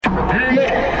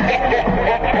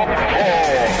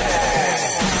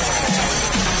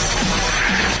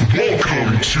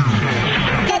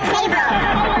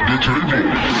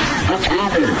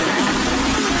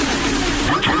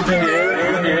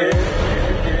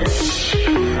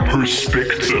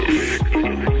Perspective.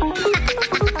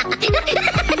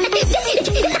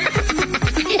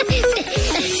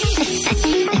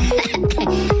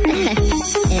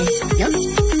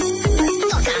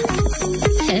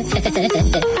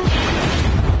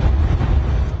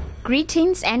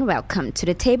 Greetings and welcome to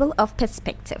the Table of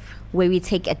Perspective, where we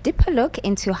take a deeper look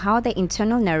into how the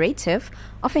internal narrative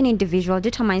of an individual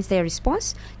determines their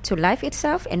response to life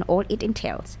itself and all it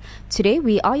entails. Today,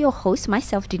 we are your hosts,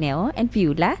 myself, Dineo, and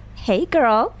Beulah. Hey,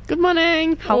 girl. Good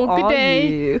morning. How are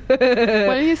you?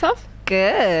 Well, and yourself?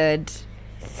 Good.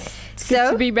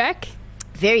 Good to be back.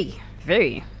 Very.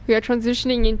 We are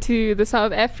transitioning into the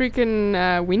South African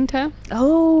winter.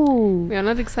 Oh. We are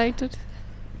not excited.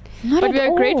 But we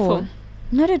are grateful.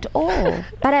 Not at all.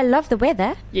 But I love the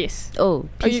weather. Yes. Oh,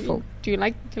 peaceful. Do you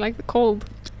like the cold?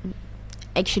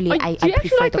 Actually, I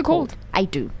prefer like the cold. I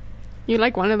do. You're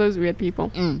like one of those weird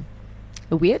people.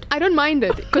 Weird? I don't mind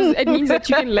it because it means that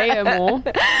you can layer more.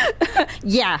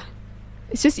 Yeah.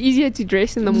 It's just easier to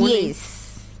dress in the morning.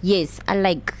 Yes. I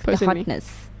like Personally.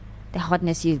 the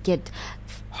hotness. You get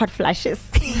hot flashes.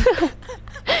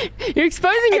 You're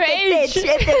exposing your age.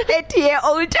 At the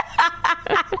 30-year-old.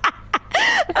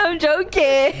 I'm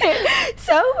joking.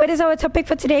 So, what is our topic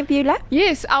for today, Beulah?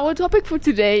 Yes, our topic for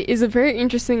today is a very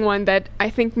interesting one that I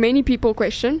think many people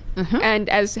question, and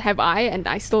as have I, and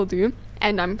I still do,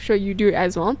 and I'm sure you do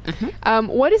as well.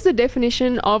 What is the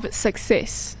definition of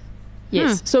success?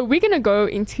 Yes, so we're going to go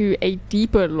into a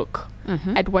deeper look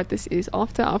at what this is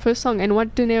after our first song. And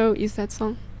what, Dineo, is that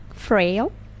song?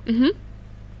 Frail.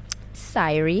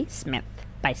 Cyree Smith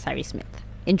by Cyree Smith.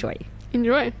 Enjoy.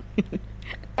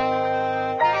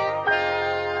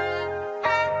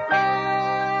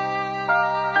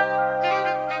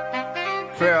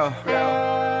 Frail.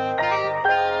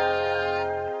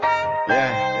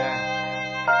 Yeah.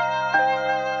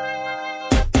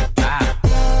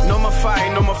 No more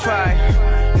fight, no more fight.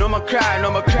 No more cry,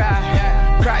 no more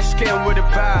cry. Cry skin with a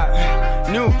vibe.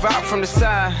 New vibe from the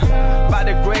side. By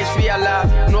the grace we alive.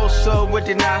 No soul would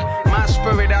deny. My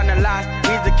spirit on the line.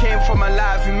 He's the king for my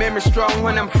life. He made me strong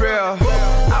when I'm frail.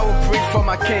 I will preach for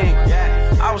my king.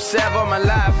 I will serve all my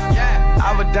life.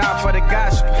 I will die for the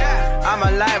gospel. I'm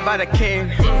alive by the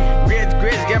king.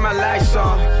 Grace, get my life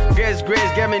on. Grace,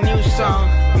 get me new song.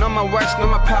 No my works, no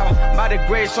my power. By the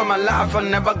grace of my life, I'm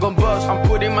never gonna bust. I'm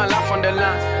putting my life on the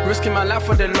line. Risking my life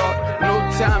for the Lord. No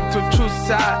time to choose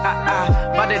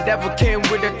side. But the devil came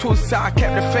with the two side.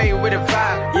 Kept the faith with the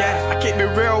vibe. Yeah, I keep it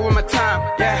real with my time.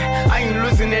 Yeah, I ain't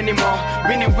losing anymore.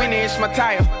 Winning is my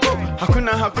tire.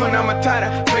 Hakuna,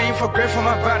 Matata. Praying for grace for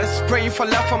my brothers. Praying for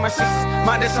love for my sisters,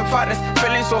 mothers and fathers.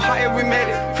 Feeling so high we made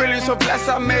it. Feeling so blessed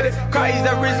I made it. Cry is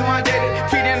the reason why I did it.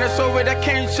 Feeding the soul with a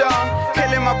king song.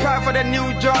 Killing my pride for the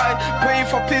new joy. Praying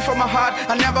for peace for my heart.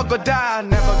 I never go die.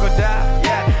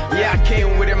 Yeah, I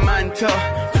came with a mantle.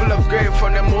 Full of grace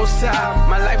from the most high.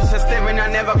 My life is a statement I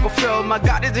never go fail. My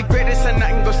God is the greatest and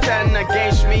nothing go stand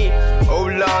against me. Oh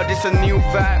Lord, it's a new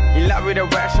vibe. In love with the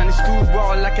rash and it's too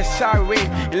raw like a siren.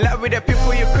 In love with the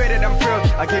people you created, I'm thrilled.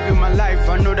 I gave you my life,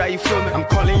 I know that you feel me. I'm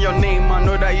calling your name, I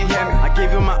know that you hear me. I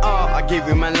gave you my all, I gave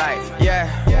you my life. Yeah,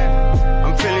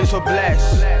 I'm feeling so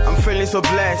blessed. I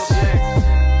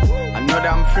know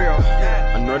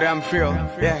that I'm free.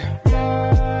 Yeah.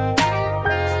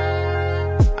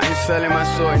 I ain't selling my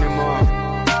soul anymore.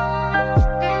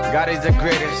 God is the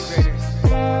greatest,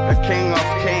 the King of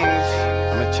kings.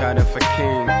 I'm a child of a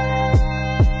king,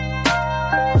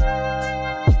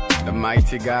 the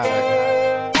mighty God.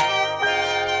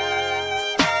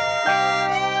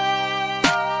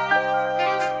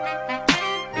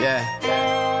 Yeah.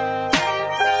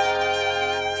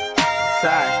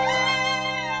 Side.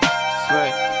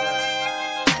 Switch.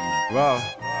 Whoa.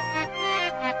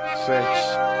 Switch.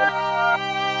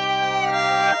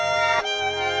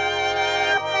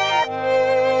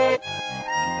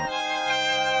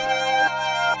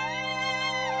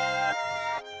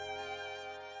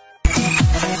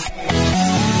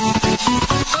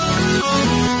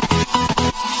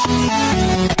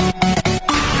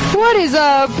 What is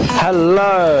up?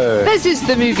 Hello. This is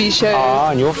the movie show.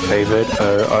 On your favorite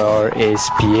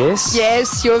ORSPS.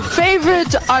 Yes, your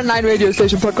favorite online radio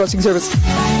station podcasting service.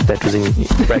 That was in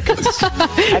brackets.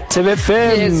 Active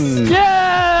FM. Yes.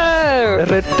 Yeah.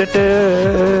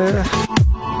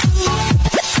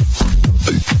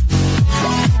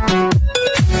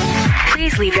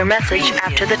 Please leave your message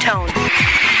after the tone.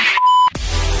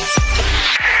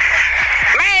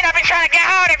 Man, I've been trying to get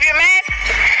hold of you, man.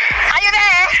 Are you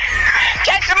there?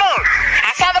 Catch the moon.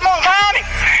 I saw the moon coming.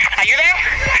 Are you there?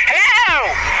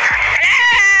 Hello?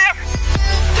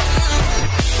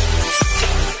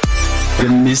 Hello? The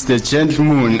Mr.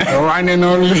 Gentleman. The one and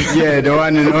only. Yeah, the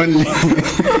one and only.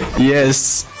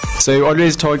 Yes. So he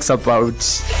always talks about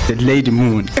the Lady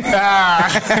Moon.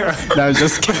 No, I'm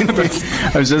just kidding.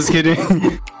 I'm just kidding.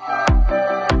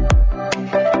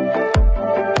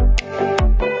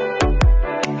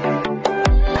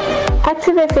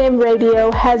 Active FM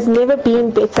radio has never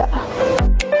been better.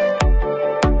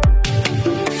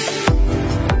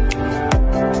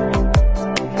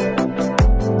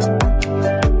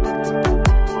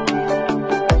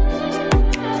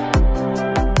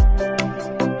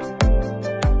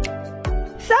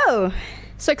 So,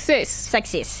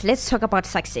 Success. Let's talk about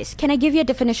success. Can I give you a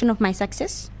definition of my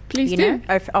success? Please you do.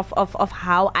 know, of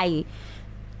how I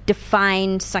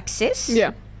define success.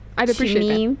 Yeah, I'd appreciate to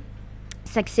me, that.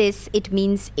 Success, it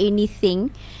means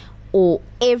anything or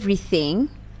everything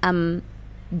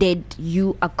that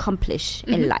you accomplish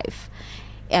in life.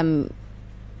 A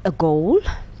goal,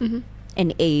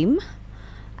 an aim,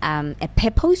 a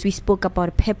purpose. We spoke about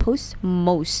a purpose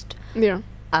most. Yeah.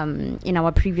 In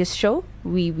our previous show,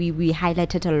 we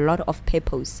highlighted a lot of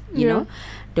purpose, you know,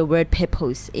 the word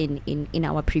purpose in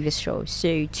our previous show.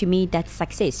 So to me, that's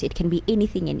success. It can be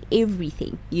anything and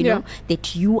everything, you know,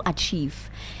 that you achieve,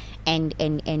 and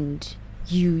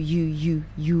you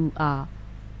are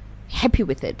happy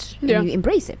with it, and you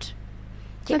embrace it.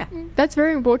 Yeah, That's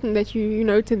very important that you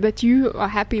noted that you are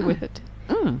happy with it,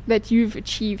 that you've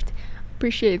achieved.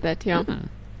 Appreciate that, yeah.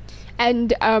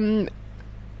 And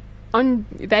on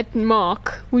that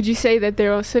mark, would you say that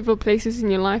there are several places in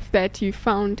your life that you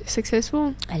found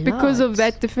successful because of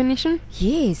that definition?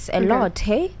 Yes, a lot.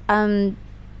 Hey,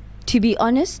 to be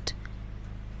honest,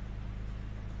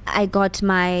 I got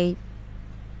my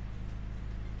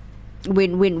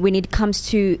when it comes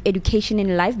to education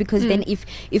in life, because then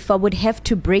if I would have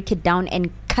to break it down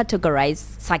and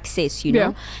categorize success, you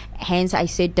know, hence I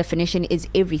said definition is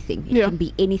everything. It can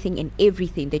be anything and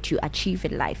everything that you achieve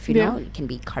in life, you know. It can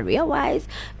be career wise,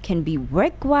 can be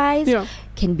work wise,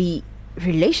 can be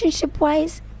relationship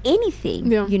wise,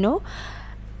 anything, you know.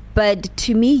 But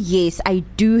to me, yes, I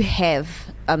do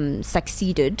have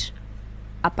succeeded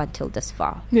up until this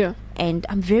far. Yeah. And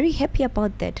I'm very happy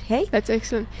about that. Hey? That's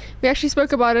excellent. We actually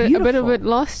spoke about it a bit of it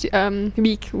last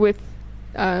week with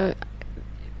the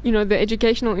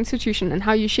educational institution and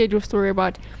how you shared your story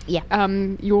about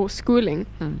your schooling.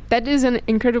 That is an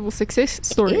incredible success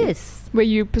story. It is. Where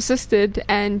you persisted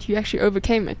and you actually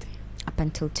overcame it. Up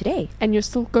until today. And you're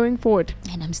still going forward.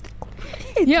 And I'm still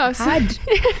it's hard.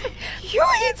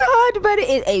 It's hard, but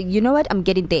you know what? I'm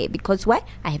getting there. Because why?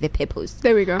 I have a purpose.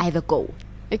 There we go. I have a goal.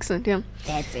 Excellent, yeah.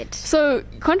 That's it. So,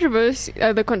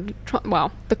 the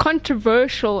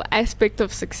controversial aspect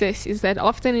of success is that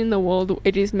often in the world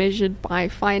it is measured by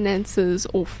finances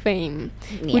or fame.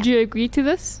 Yeah. Would you agree to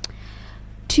this?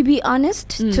 To be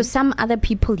honest, to some other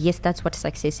people, yes, that's what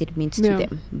success it means to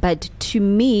them. But to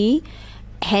me,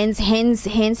 hence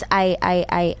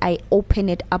I open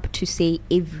it up to say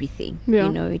everything. You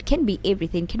know, it can be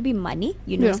everything. It can be money.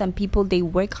 You know, some people, they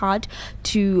work hard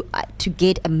to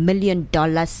get $1 million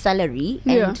salary,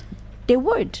 and they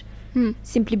would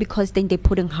simply because then they're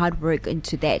putting hard work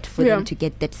into that for them to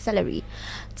get that salary.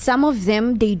 Some of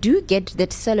them, they do get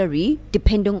that salary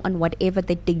depending on whatever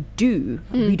that they do.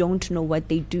 We don't know what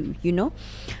they do, you know.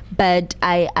 But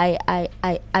I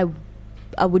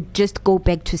would just go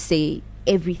back to say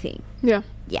everything. Yeah,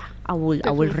 I will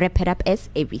wrap it up as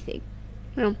everything.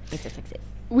 It's a success.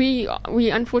 We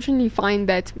unfortunately find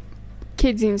that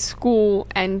kids in school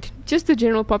and just the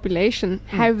general population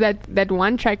have that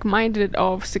one track minded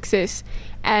of success,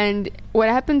 and what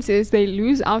happens is they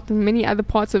lose out in many other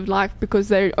parts of life because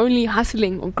they're only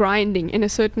hustling or grinding in a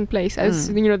certain place,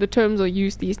 as you know, the terms are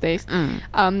used these days,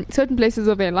 certain places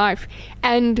of their life.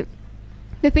 And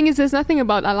the thing is, there's nothing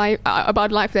about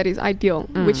life that is ideal,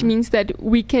 which means that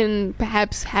we can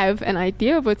perhaps have an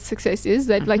idea of what success is,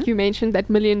 that like you mentioned, that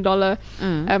 $1 million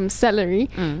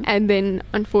salary, and then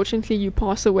unfortunately you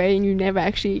pass away and you never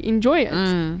actually enjoy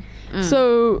it.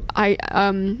 So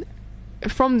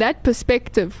from that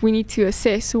perspective, we need to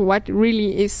assess what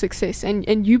really is success.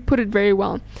 And you put it very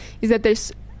well, is that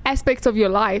there's aspects of your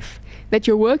life that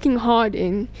you're working hard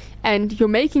in and you're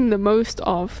making the most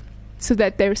of, so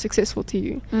that they're successful to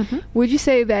you. Would you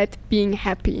say that being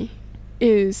happy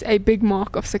is a big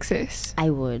mark of success?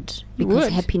 I would. Because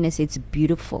happiness is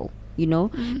beautiful. You know,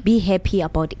 be happy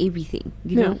about everything.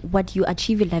 You know, what you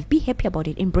achieve in life, be happy about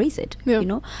it. Embrace it. You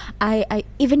know, I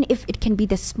even if it can be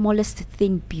the smallest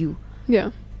thing,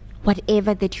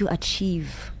 whatever that you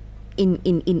achieve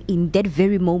in that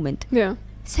very moment,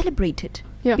 celebrate it.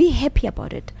 Be happy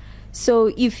about it.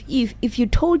 So if you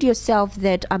told yourself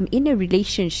that I'm in a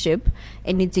relationship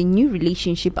and it's a new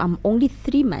relationship, I'm only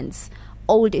 3 months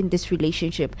old in this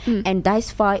relationship, and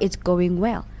thus far it's going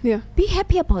well. Yeah. Be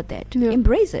happy about that. Yeah.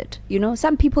 Embrace it. You know,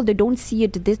 some people, they don't see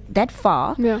it that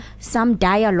far. Yeah. Some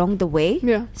die along the way.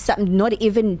 Yeah. Some not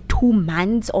even 2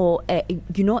 months or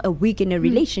a week in a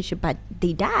relationship, but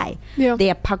they die. Yeah.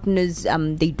 Their partners,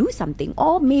 they do something,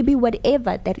 or maybe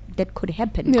whatever that could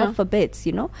happen. Yeah. God forbids,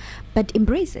 but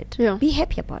embrace it. Yeah. Be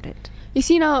happy about it. You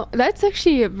see, now that's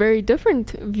actually a very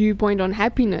different viewpoint on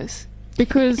happiness,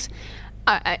 because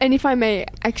and if I may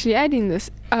actually add in this,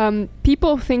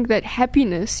 people think that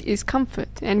happiness is comfort,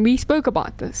 and we spoke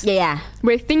about this. Yeah.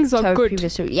 Where things are So good,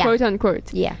 previously, yeah. quote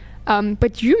unquote. Yeah.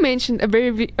 But you mentioned a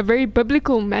very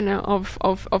biblical manner of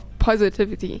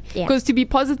positivity, Yeah. because to be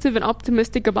positive and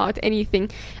optimistic about anything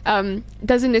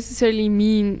doesn't necessarily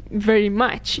mean very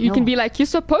much. You can No. be like, you're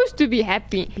supposed to be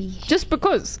happy, Be just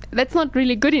because. That's not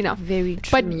really good enough. Very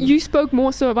true. But you spoke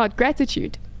more so about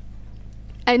gratitude.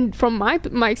 And from my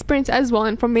experience as well,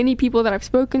 and from many people that I've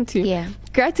spoken to, Yeah.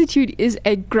 gratitude is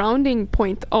a grounding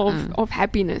point of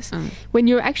happiness. When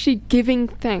you're actually giving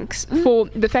thanks for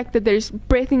the fact that there's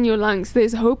breath in your lungs,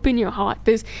 there's hope in your heart,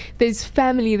 there's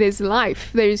family, there's life,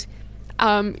 there's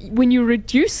when you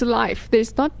reduce life,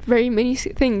 there's not very many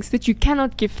things that you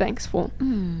cannot give thanks for,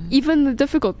 even the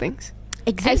difficult things.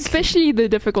 Exactly. Especially the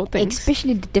difficult things.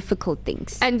 Especially the difficult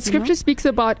things. And scripture speaks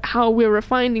about how we're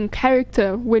refining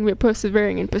character when we're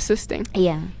persevering and persisting.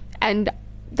 Yeah. And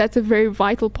that's a very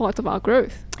vital part of our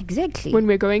growth Exactly. when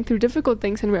we're going through difficult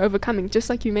things and we're overcoming, just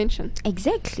like you mentioned.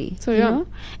 Exactly. So, you yeah. know?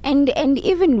 And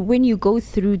even when you go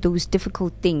through those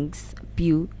difficult things,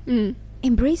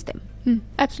 embrace them.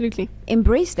 Absolutely.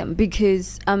 Embrace them,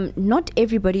 because not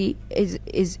everybody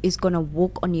is gonna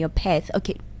walk on your path.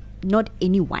 Okay. Not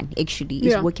anyone actually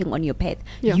is Yeah. working on your path.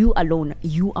 Yeah. You alone,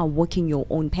 you are walking your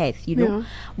own path, Yeah.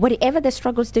 Whatever the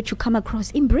struggles that you come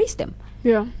across, embrace them.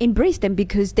 Yeah. Embrace them,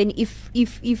 because then if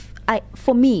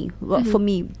for me,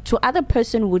 to other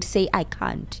person would say I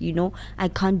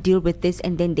can't deal with this,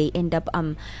 and then they end up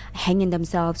hanging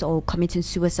themselves or committing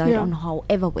suicide Yeah. on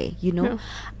however way, Yeah.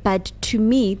 But to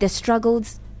me, the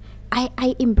struggles,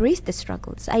 I embrace the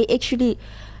struggles. I actually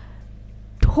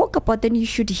talk about them. You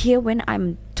should hear when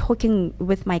I'm talking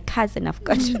with my cousin. I've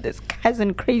got this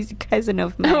crazy cousin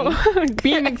of mine.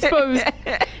 Being exposed.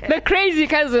 The crazy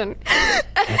cousin.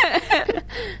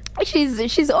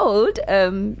 She's old.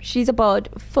 She's about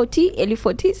 40, early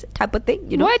 40s type of thing,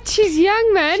 What? She's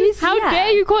young, man. She's How young.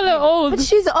 dare you call her old? But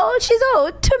she's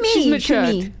old to me. She's To matured.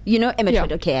 me. Immature.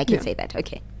 Yeah. Okay, I can Yeah. say that.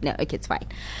 Okay. No, okay, it's fine.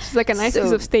 She's like a nice So-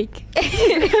 piece of steak.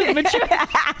 Mature.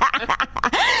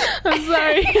 I'm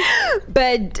sorry.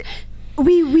 But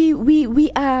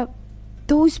we are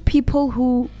those people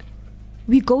who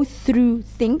we go through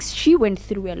things. She went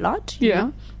through a lot,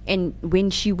 Yeah. And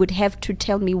when she would have to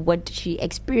tell me what she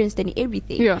experienced and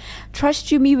everything, Yeah.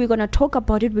 trust you me, we're gonna talk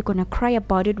about it. We're gonna cry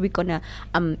about it. We're gonna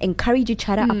encourage each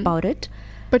other about it.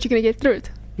 But you're going to get through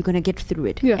it. We're gonna get through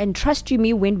it. Yeah. And trust you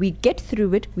me, when we get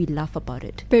through it, we laugh about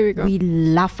it. There we go. We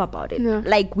laugh about it. Yeah.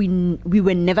 Like we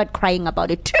were never crying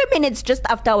about it. 2 minutes just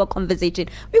after our conversation,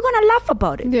 we're gonna laugh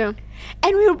about it. Yeah.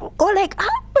 And we'll go like,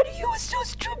 but you were so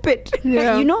stupid.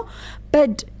 Yeah.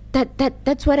 But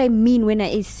that's what I mean when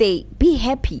I say be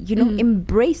happy,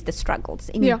 embrace the struggles,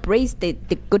 Yeah. embrace the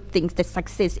good things, the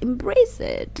success, embrace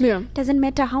it. Yeah. Doesn't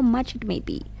matter how much it may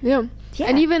be. Yeah. Yeah.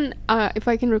 And even if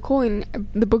I can recall in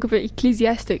the book of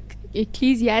Ecclesiastes,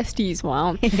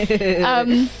 wow,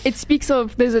 it speaks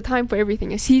of there's a time for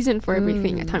everything, a season for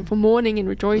everything, a time for mourning and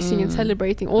rejoicing and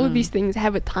celebrating. All of these things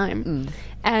have a time.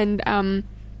 And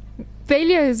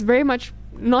failure is very much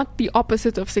not the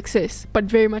opposite of success, but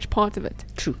very much part of it.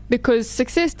 True. Because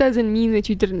success doesn't mean that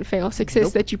you didn't fail.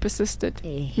 Success that you persisted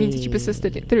means that you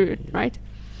persisted through it, right?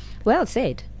 Well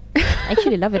said. I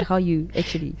actually love it how you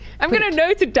actually. I'm going to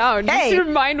note it down just Hey. to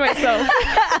remind myself.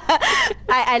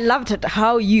 I loved it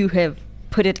how you have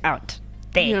put it out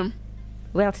there. Yeah.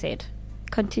 Well said.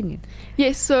 Continue.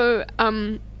 Yes, so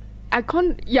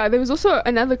there was also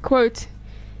another quote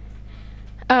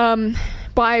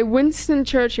by Winston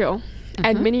Churchill,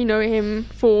 and many know him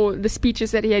for the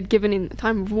speeches that he had given in the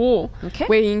time of war, Okay.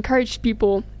 where he encouraged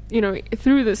people,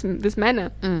 through this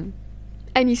manner.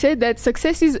 And he said that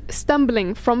success is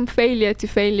stumbling from failure to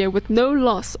failure with no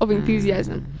loss of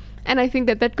enthusiasm. And I think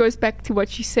that goes back to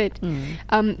what you said.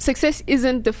 Success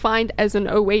isn't defined as an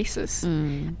oasis.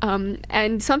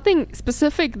 And something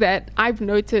specific that I've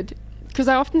noted, because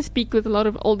I often speak with a lot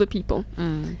of older people,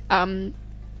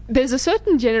 there's a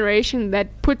certain generation that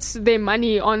puts their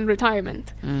money on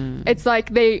retirement. It's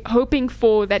like they hoping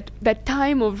for that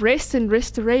time of rest and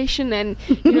restoration, and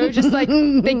just like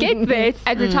they get there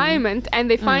at retirement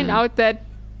and they find out that,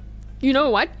 you know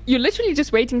what, you're literally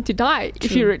just waiting to die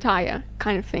if you retire,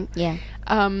 kind of thing. Yeah.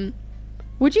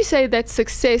 Would you say that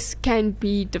success can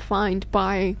be defined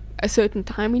by a certain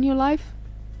time in your life?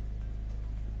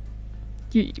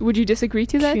 Would you disagree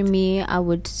to that? To me, I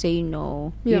would say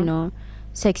no. Yeah.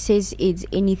 Success is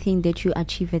anything that you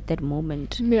achieve at that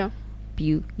moment. Yeah.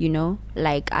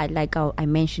 Like I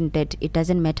mentioned, that it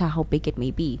doesn't matter how big it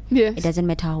may be. Yes. It doesn't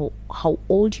matter how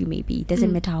old you may be. It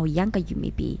doesn't matter how younger you may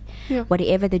be. Yeah.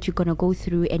 Whatever that you're gonna go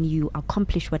through, and you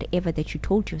accomplish whatever that you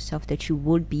told yourself that you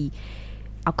would be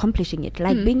accomplishing it.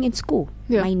 Like being in school.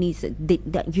 Yeah. My niece,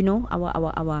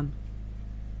 our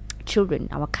children,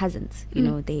 our cousins,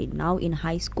 they're now in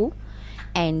high school.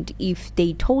 And if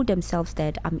they told themselves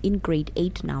that I'm in grade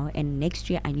 8 now, and next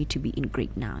year I need to be in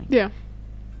grade 9. Yeah.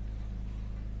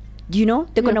 They're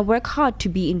going to work hard to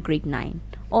be in grade 9.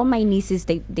 All my nieces,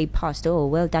 they passed. Oh,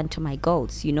 well done to my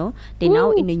girls, They're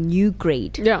now in a new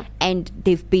grade. Yeah. And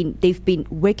they've been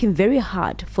working very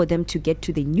hard for them to get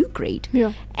to the new grade.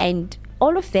 Yeah. And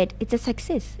all of that, it's a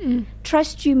success.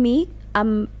 Trust you me,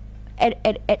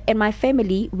 at my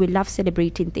family, we love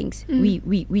celebrating things.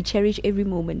 We cherish every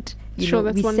moment. Sure,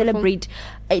 that's we wonderful. Celebrate.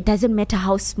 It doesn't matter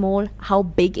how small, how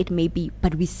big it may be,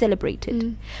 but we celebrate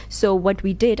it. So what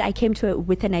we did, I came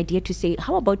with an idea to say,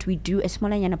 how about we do a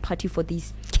Smolanyana party for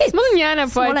these kids?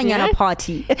 Smolanyana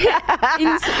party.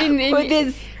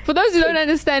 For those who don't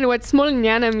understand what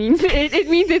Smolanyana means, it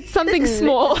means it's something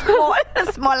small.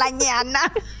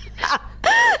 Smolanyana.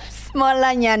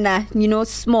 Smolanyana,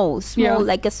 small, Yeah.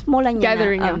 like a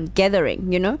Smolanyana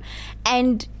gathering,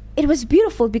 and it was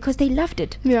beautiful because they loved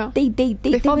it. Yeah. They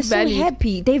felt were so valued.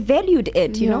 happy. They valued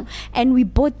it, Yeah. and we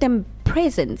bought them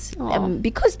presents Aw.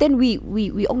 because then we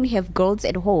only have girls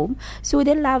at home, so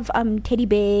they love teddy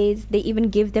bears. They even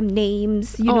give them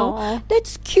names, Aw.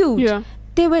 That's cute. Yeah.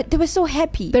 They were so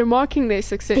happy. They're marking their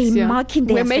success. They're marking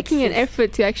their We're making an success.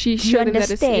 effort to actually You show them that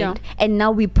it's understand? And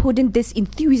now we put in this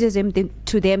enthusiasm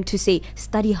to them to say,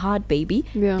 study hard, baby.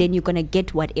 Yeah. Then you're going to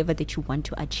get whatever that you want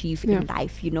to achieve Yeah. in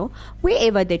life,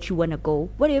 Wherever that you want to go,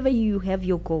 whatever you have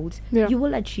your goals, Yeah. you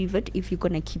will achieve it if you're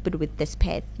going to keep it with this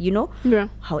path, Yeah.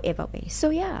 However way. So,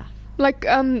 yeah. Like,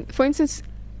 for instance,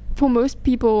 for most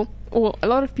people, or a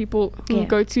lot of people who Yeah.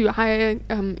 go to higher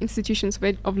institutions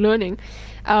of learning,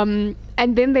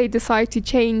 and then they decide to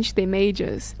change their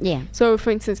majors. Yeah. So,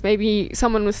 for instance, maybe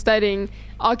someone was studying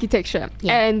architecture,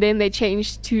 Yeah. and then they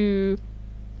changed to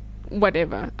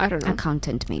whatever, I don't know.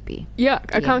 Accountant, maybe. Yeah,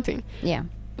 accounting. Yeah.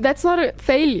 That's not a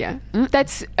failure.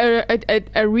 That's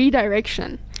a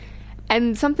redirection.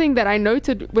 And something that I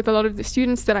noted with a lot of the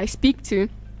students that I speak to,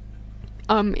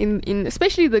 in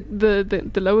especially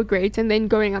the lower grades and then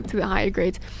going up to the higher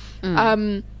grades,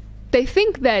 they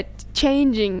think that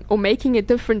changing or making a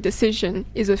different decision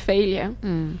is a failure.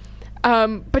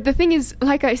 But the thing is,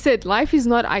 like I said, life is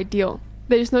not ideal.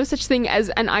 There's no such thing as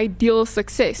an ideal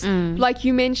success. Like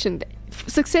you mentioned,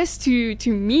 success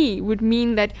to me would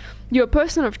mean that you're a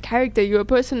person of character, you're a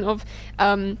person of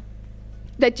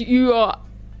that you are,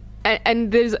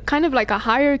 and there's kind of like a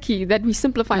hierarchy that we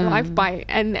simplify life by,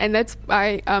 and that's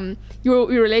by your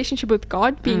relationship with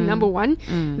God being number one,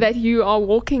 that you are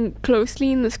walking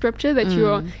closely in the scripture, that you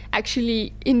are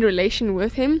actually in relation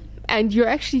with Him, and you're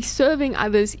actually serving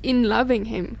others in loving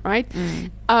Him, right?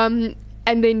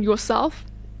 And then yourself,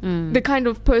 the kind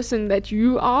of person that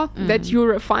you are, that you're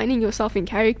refining yourself in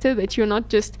character, that you're not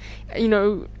just,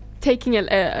 taking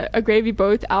a gravy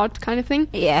boat out kind of thing.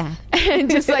 Yeah.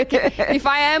 And just like, if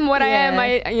I am what I am,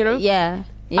 Yeah.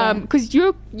 Yeah. because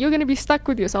you're going to be stuck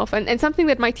with yourself. And something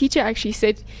that my teacher actually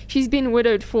said, she's been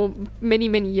widowed for many,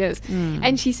 many years.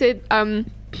 And she said,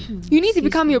 you need to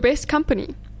become your best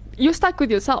company. You're stuck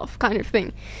with yourself kind of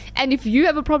thing. And if you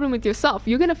have a problem with yourself,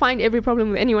 you're going to find every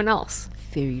problem with anyone else.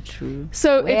 Very true.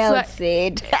 So Well it's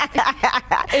like, said.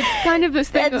 it's kind of this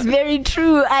thing. That's very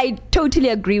true. I totally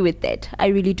agree with that. I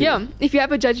really do. Yeah, if you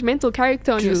have a judgmental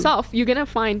character on True. yourself, you're going to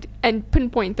find and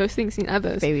pinpoint those things in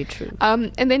others. Very true.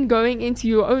 And then going into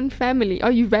your own family,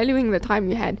 are you valuing the time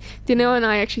you had? Dino and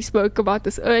I actually spoke about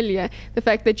this earlier, the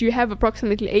fact that you have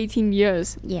approximately 18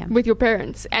 years Yeah. with your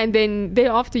parents, and then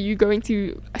thereafter you going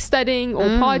to studying or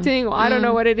partying, or I don't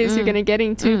know what it is you're going to get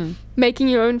into, making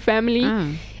your own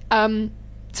family.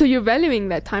 So you're valuing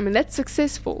that time, and that's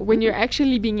successful when you're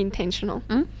actually being intentional.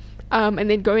 And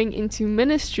then going into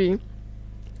ministry,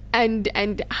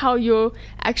 and how you're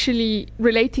actually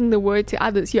relating the word to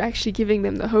others. You're actually giving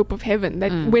them the hope of heaven,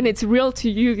 that when it's real to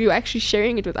you, you're actually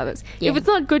sharing it with others. If it's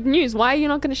not good news, why are you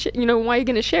not going to why are you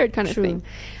going to share it, kind of thing.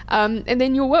 And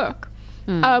then your work,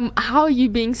 how are you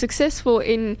being successful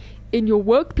in your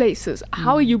workplaces?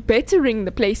 How are you bettering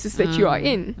the places that you are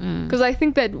in? Because I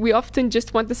think that we often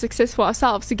just want the success for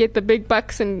ourselves, to get the big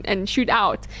bucks and shoot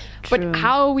out. But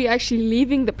how are we actually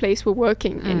leaving the place we're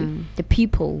working in? The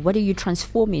people, what are you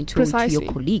transforming to your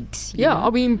colleagues? You know?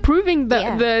 Are we improving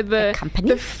the company?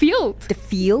 The field? The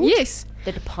field? Yes.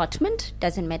 The department?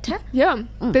 Doesn't matter? Yeah.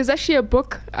 There's actually a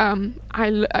book I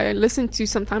listened to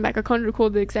some time back. I can't recall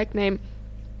the exact name.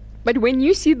 But when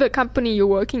you see the company you're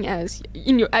working as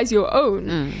your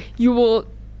own, you will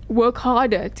work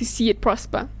harder to see it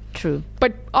prosper. True.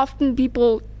 But often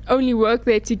people only work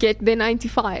there to get their 9 to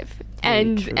 5,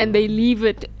 and they leave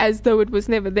it as though it was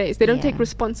never theirs. They don't take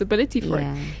responsibility for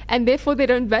it, and therefore they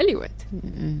don't value it.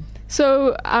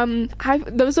 So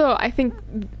those are, I think,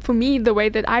 for me, the way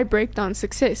that I break down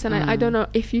success. And I don't know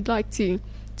if you'd like to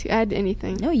add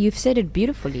anything. No, you've said it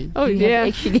beautifully. Oh, have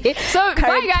actually so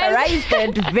characterized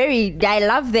it very. I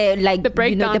love the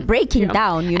breakdown. the breaking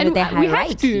down. And the hierarchy. We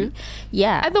have to.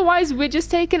 Yeah. Otherwise, we're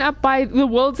just taken up by the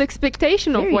world's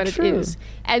expectation of what it is,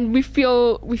 and we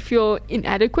feel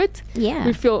inadequate. Yeah.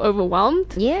 We feel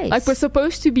overwhelmed. Yes. Like we're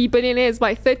supposed to be billionaires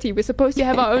by 30. We're supposed to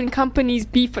have our own companies,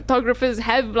 be photographers,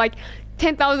 have like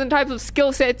 10,000 types of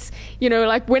skill sets,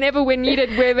 like whenever we're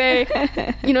needed, we're there.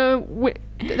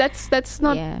 That's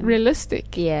not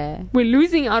realistic. Yeah. We're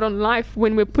losing out on life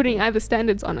when we're putting other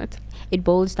standards on it. It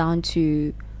boils down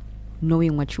to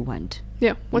knowing what you want.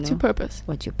 Yeah. What's your purpose?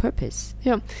 What's your purpose?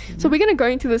 Yeah. So we're going to go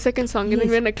into the second song, and then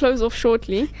we're going to close off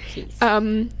shortly. Yes.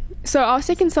 So our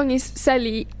second song is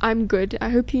Sally, I'm Good. I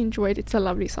hope you enjoyed it. It's a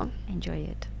lovely song. Enjoy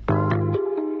it.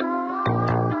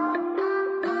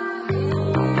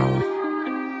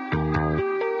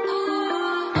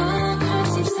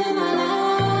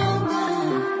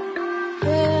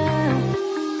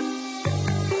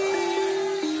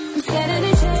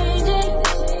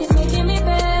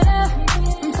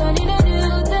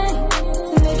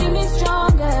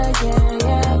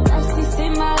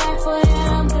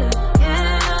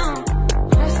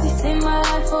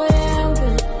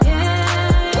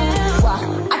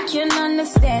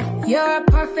 You're a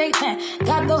perfect man.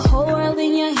 Got the whole world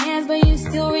in your hands, but you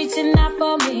still reaching out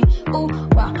for me. Ooh,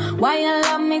 wow, why you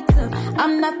love me too?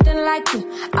 I'm nothing like you.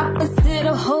 Opposite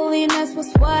of holiness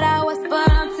was what I whispered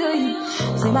unto you.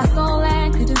 See my soul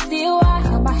and couldn't see why.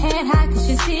 Hold my head high, cause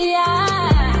you see I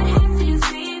see you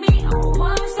see me. Oh,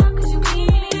 wanna stop cause you keep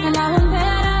me. And now I'm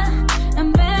better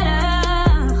and better.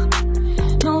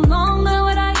 No longer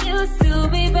what I used to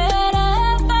be better.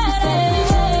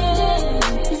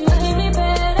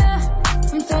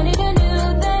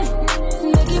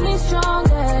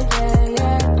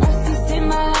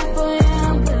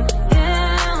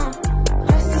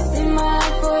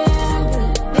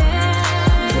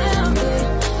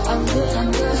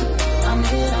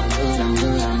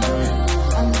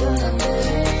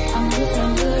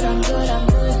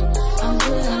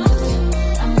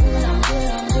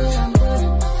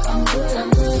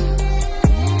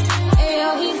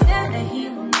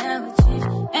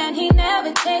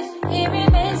 He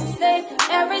remains the same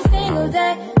every single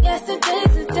day. Yesterday,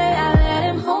 today, I let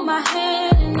him hold my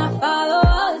hand and I follow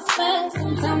all his plans.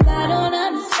 Sometimes I don't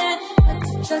understand, but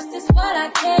to trust is what I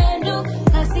can do.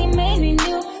 Cause he made me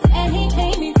new and he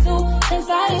gave me two things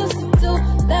I used to do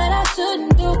that I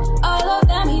shouldn't do. All of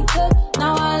them he took.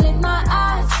 Now I lift my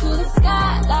eyes to the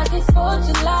sky like it's 4th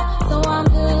of July. So I'm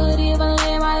good, even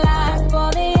live my life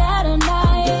for the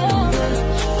Adonai. Yeah.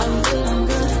 I'm good, I'm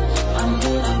good, I'm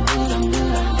good, I'm good,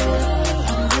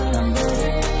 I'm good, I'm good.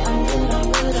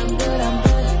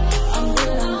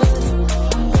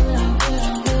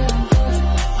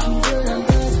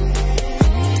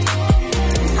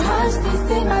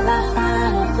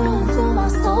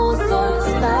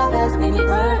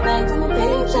 Perfect, a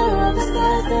picture of the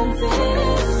stars and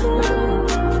it's true.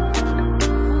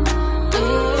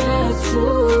 Yeah.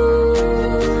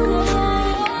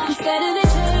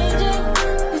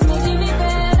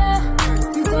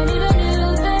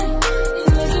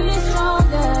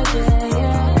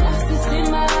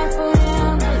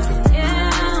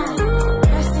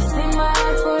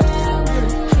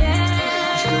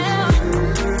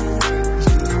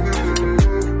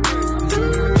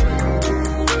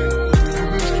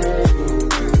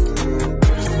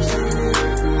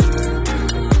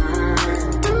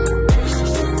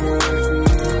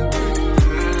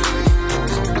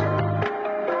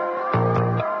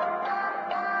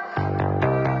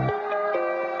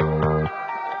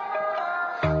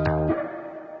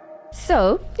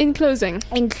 So, In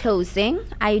closing,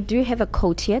 I do have a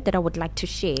quote here that I would like to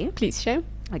share. please share.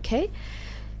 Okay.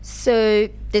 So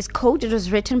this quote, it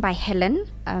was written by Helen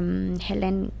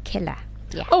Keller.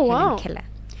 Yeah. Oh, Helen wow. Keller.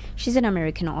 She's an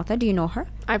American author. Do you know her?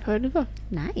 I've heard of her.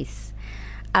 Nice.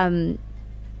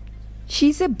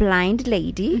 She's a blind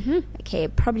lady. Mm-hmm. Okay,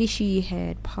 probably she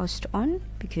had passed on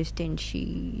because then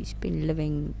she's been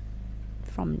living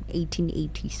from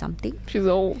 1880 something. She's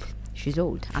old. She's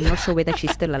old. I'm not sure whether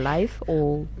she's still alive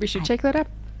or... We should check that up.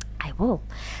 I will.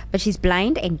 But she's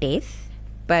blind and deaf,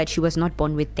 but she was not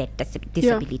born with that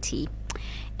disability.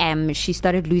 She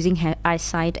started losing her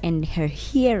eyesight and her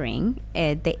hearing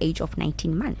at the age of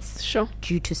 19 months. Sure.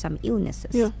 Due to some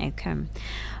illnesses. Yeah. Okay.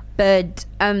 But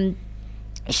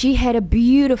she wrote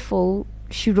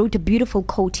a beautiful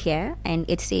quote here, and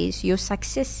it says, your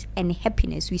success and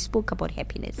happiness, we spoke about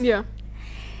happiness. Yeah.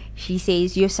 She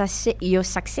says, your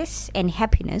success and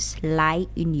happiness lie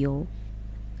in your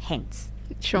hands.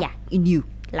 Sure. Yeah, in you.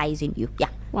 Lies in you. Yeah.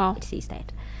 Wow. It says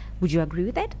that. Would you agree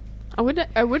with that? I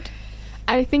would.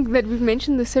 I think that we've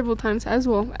mentioned this several times as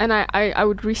well, and I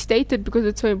would restate it because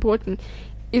it's so important,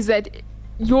 is that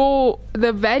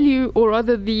the value, or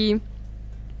rather the,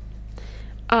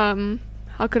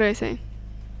 how could I say,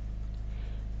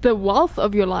 the wealth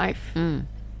of your life,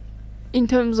 in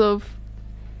terms of,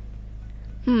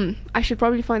 I should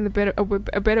probably find a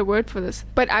better word for this,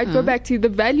 but I'd go back to the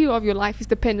value of your life is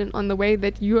dependent on the way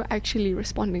that you're actually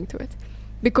responding to it.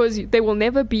 Because there will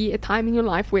never be a time in your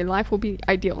life where life will be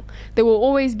ideal. There will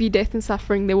always be death and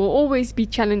suffering. There will always be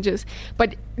challenges.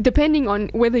 But depending on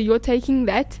whether you're taking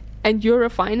that and you're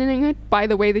refining it by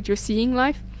the way that you're seeing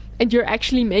life, and you're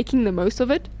actually making the most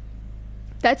of it,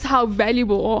 that's how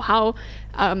valuable, or how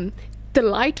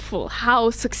delightful, how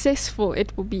successful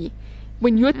it will be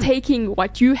when you're taking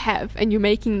what you have and you're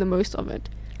making the most of it.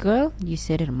 Girl, you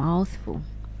said it a mouthful.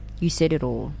 You said it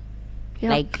all.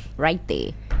 Yeah. Like, right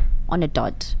there. On a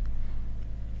dot.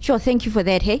 Sure, thank you for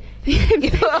that, hey? Thank you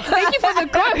for the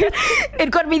quote.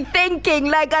 It got me thinking,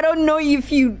 like, I don't know if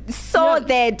you saw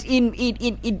that in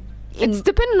It's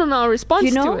dependent on our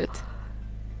response to it.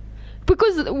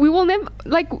 Because we will never,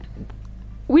 like,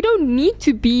 we don't need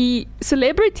to be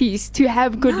celebrities to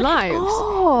have good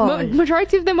lives.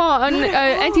 Majority of them are on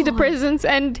antidepressants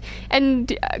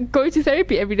and go to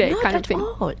therapy every day, kind of thing.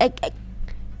 All.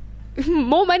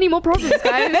 More money, more problems,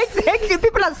 guys. Exactly.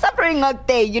 People are suffering out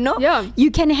there, you know? Yeah.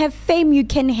 You can have fame, you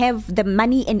can have the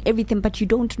money and everything, but you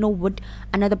don't know what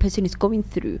another person is going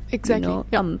through. Exactly. You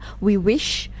know? Yeah. We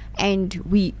wish and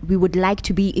we would like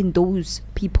to be in those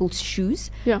people's shoes.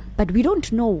 Yeah. But we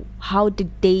don't know how did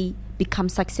they become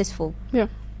successful. Yeah.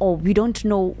 Or we don't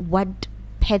know what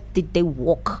path did they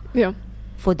walk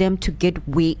for them to get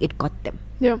where it got them.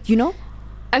 Yeah. You know?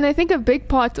 And I think a big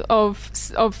part of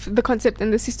the concept,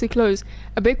 and this is to close,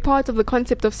 a big part of the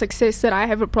concept of success that I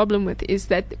have a problem with is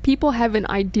that people have an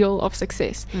ideal of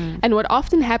success. And what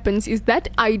often happens is that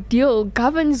ideal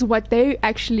governs what they're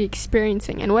actually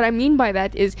experiencing. And what I mean by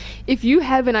that is, if you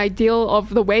have an ideal of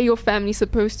the way your family's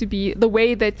supposed to be, the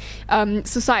way that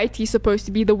society is supposed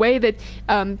to be, the way that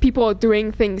people are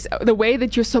doing things, the way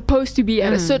that you're supposed to be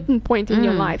at a certain point in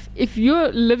your life, if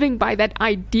you're living by that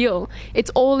ideal, it's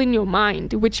all in your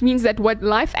mind, which means that what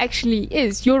life actually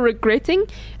is, you're regretting,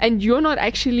 and you're not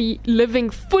actually living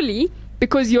fully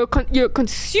because you're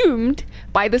consumed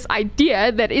by this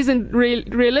idea that isn't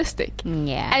realistic.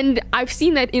 Yeah. And I've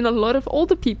seen that in a lot of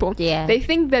older people. Yeah. They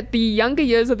think that the younger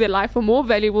years of their life are more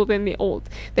valuable than the old.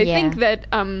 They think that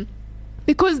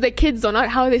because their kids are not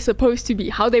how they're supposed to be,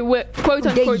 how they were, quote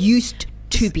unquote, they used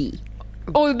to be.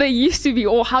 Or they used to be,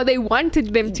 or how they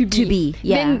wanted them to be.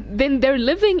 Then they're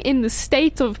living in the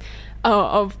state of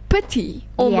pity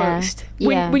almost.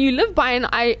 When you live by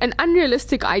an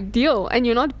unrealistic ideal and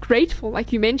you're not grateful,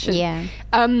 like you mentioned,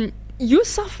 you're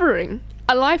suffering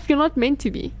a life you're not meant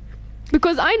to be.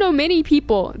 Because I know many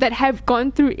people that have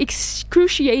gone through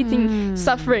excruciating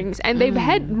sufferings and they've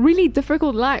had really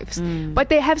difficult lives, but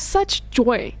they have such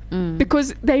joy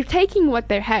because they're taking what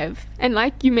they have, and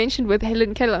like you mentioned with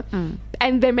Helen Keller,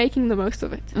 and they're making the most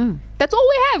of it. That's all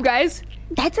we have, guys.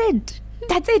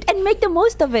 That's it, and make the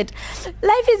most of it.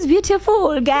 Life is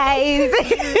beautiful, guys.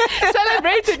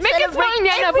 Celebrate it. Make it smile,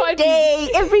 Nyana,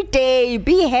 every day.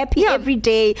 Be happy every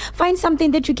day. Find something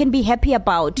that you can be happy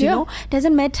about. You know,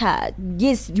 doesn't matter.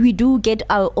 Yes, we do get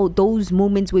those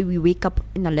moments where we wake up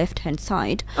in the left hand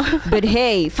side, but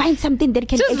hey, find something that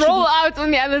can just roll out on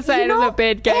the other side of the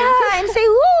bed, guys. Yeah, and say,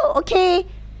 "Whoa, okay."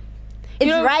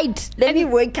 It's right. Let me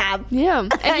wake up. Yeah.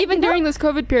 And even during this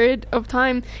COVID period of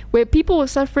time where people were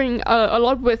suffering a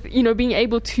lot with, being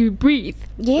able to breathe.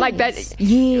 Yes. Like that.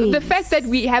 Yes. The fact that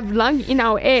we have lung in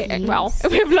our air. Yes. Well,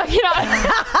 we have lung in our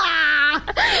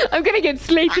I'm going to get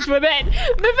slated for that. The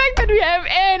fact that we have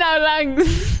air in our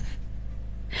lungs.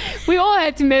 We all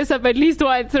had to mess up at least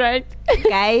once, right?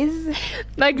 Guys.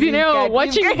 Like,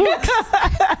 watching books.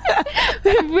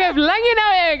 We have lung in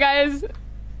our air, guys.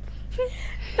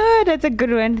 Oh, that's a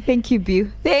good one. Thank you,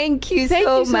 Bu. Thank you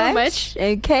so much.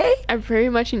 Okay. I very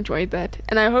much enjoyed that.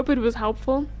 And I hope it was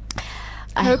helpful.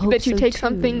 I hope that you take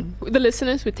something, the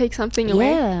listeners would take something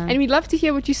away. And we'd love to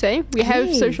hear what you say. We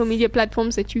have social media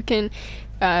platforms that you can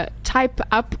type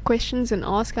up questions and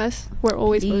ask us. We're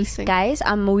always listening. Guys,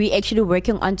 we're actually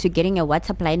working on to getting a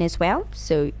WhatsApp line as well.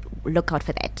 So look out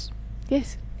for that.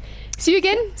 Yes. See you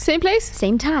again. Same place?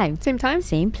 Same time. Same time?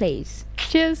 Same place.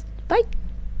 Cheers. Bye.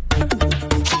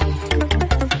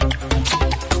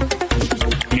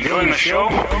 Enjoying the show?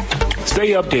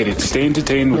 Stay updated, stay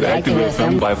entertained with Active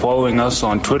FM by following us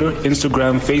on Twitter,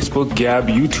 Instagram, Facebook, Gab,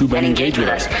 YouTube, and engage with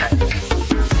us.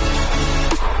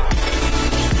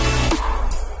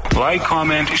 Like,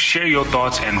 comment, share your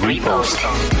thoughts, and repost.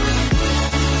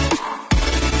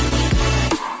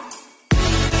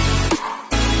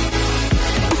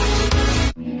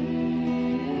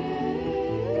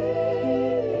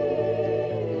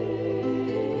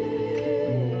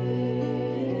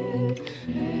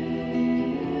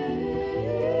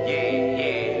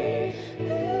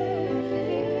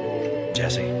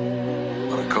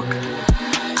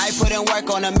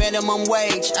 On a minimum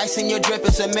wage, I seen your drip,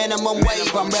 it's a minimum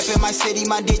wave. I'm repping my city,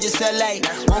 my digits LA.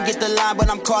 Won't get the line,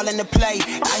 but I'm calling the play.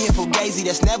 I hear Fugazi,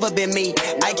 that's never been me.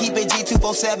 I keep it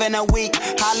G247 a week.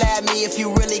 Holla at me if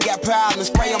you really got problems.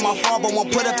 Spray on my phone, but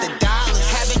won't put up the dollars.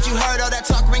 Haven't you heard all that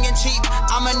talk ringing cheap?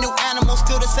 I'm a new animal,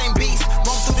 still the same beast.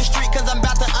 Roam through the street, cause I'm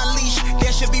about to unleash.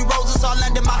 There should be roses all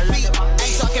under my feet.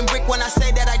 Ain't talking brick when I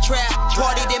say that I trap.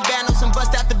 Partied in bandos and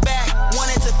bust out the back.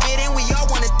 Wanted to fit in, we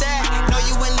all wanted that. Know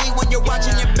you in lead when you're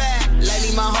watching your back.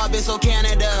 Lately my heart been so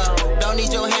Canada. Don't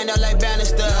need your hand out like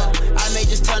Bannister. I may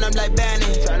just turn up like Bannon.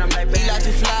 He like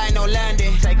to fly, no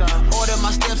landing. Order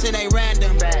my steps, it ain't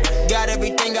random. Got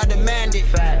everything I demanded.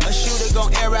 A shooter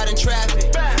gon' air out in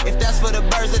traffic. If that's for the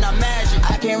birds, then I'm magic.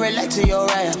 I can't relate to your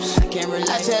raps.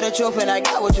 I tell the truth and I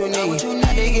got what you need.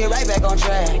 I did get right back on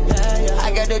track.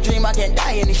 I got the dream, I can't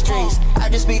die in these streets. I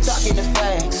just be talking the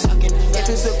facts. If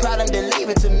it's a problem, then leave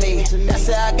it to me. That's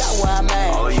how I got where I'm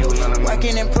at.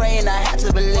 Working and praying, I had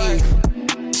to believe.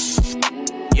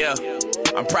 Yeah,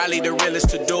 I'm probably the realest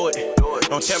to do it.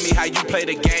 Don't tell me how you play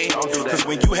the game, cause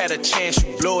when you had a chance,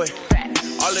 you blew it.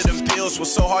 All of them pills were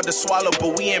so hard to swallow,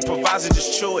 but we improvising,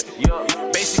 just chew it.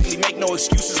 Basically, make no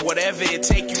excuses, whatever it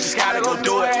take, you just gotta go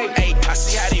do it. Hey, I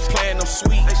see how they playing them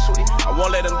sweet. I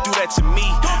won't let them do that to me.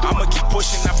 I'ma keep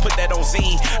pushing, I put that on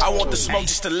zine. I want the smoke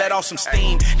just to let off some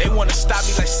steam. They wanna stop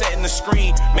me like setting the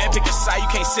screen. Man, pick a side, you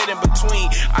can't sit in between.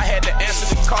 I had to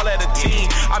answer the call at a team.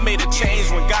 I made a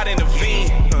change when God intervened.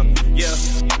 Yeah.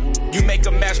 You make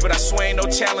a match, but I swear ain't no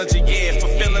challenger, yeah.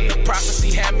 Fulfilling the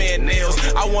prophecy, hammer and nails.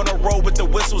 I wanna roll with the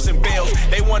whistles and bells.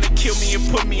 They wanna kill me and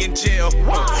put me in jail.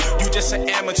 You just an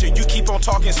amateur, you keep on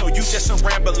talking, so you just a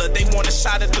rambler. They want a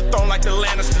shot at the throne like the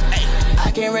Lannisters.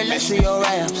 I can't relate to your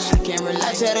raps.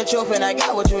 I tell the truth and I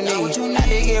got what you need. I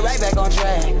did get right back on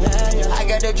track. I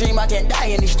got the dream, I can't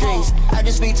die in these streets. I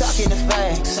just be talking the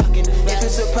facts. If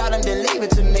it's a problem, then leave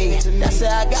it to me. That's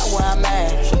how I got where I'm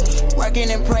at.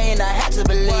 Working and praying, I had to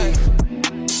believe.